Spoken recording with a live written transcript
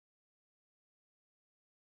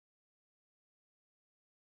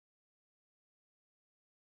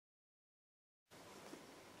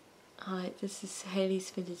Hi, this is Hayley's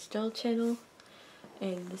Vintage Doll Channel,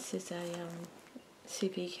 and this is a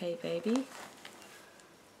CPK baby.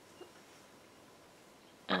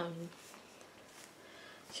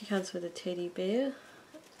 She comes with a teddy bear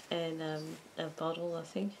and a bottle, I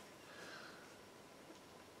think.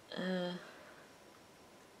 I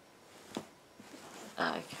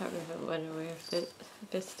can't remember when I wear the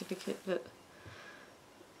birth certificate, but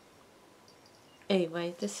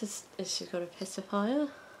anyway, she's got a pacifier.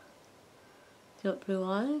 She's got blue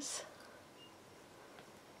eyes.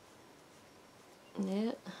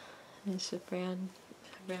 Yeah, there's the brown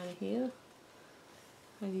hair,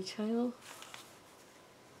 honey tail.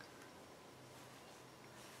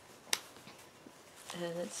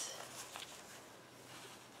 And it's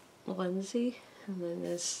onesie, and then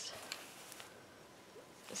there's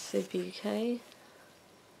CPK,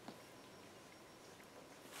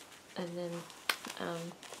 and then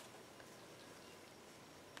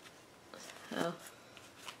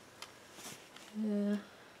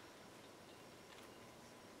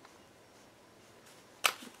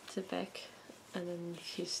the back, and then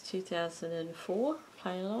she's 2004,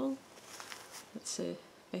 play along. That's the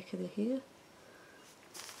back of the hair.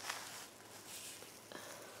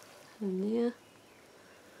 And there.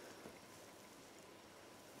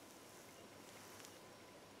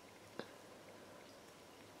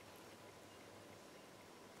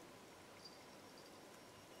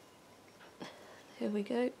 Here we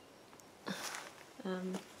go.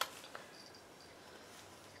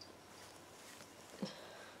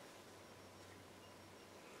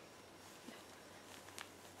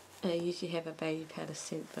 I usually have a baby powder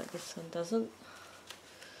scent, but this one doesn't.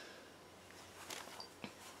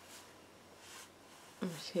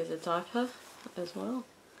 And she has a diaper as well.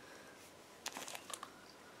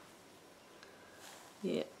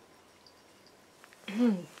 Yeah.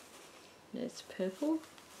 It's purple.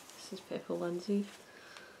 This is purple onesie.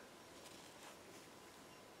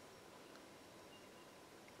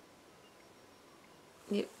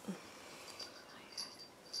 Yep.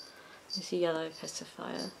 There's a yellow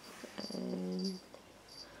pacifier. And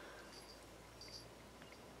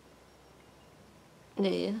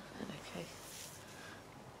yeah, okay.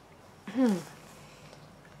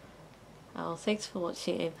 Oh, thanks for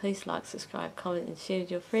watching, and please like, subscribe, comment and share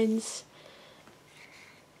with your friends.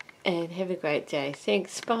 And have a great day.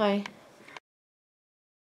 Thanks, bye.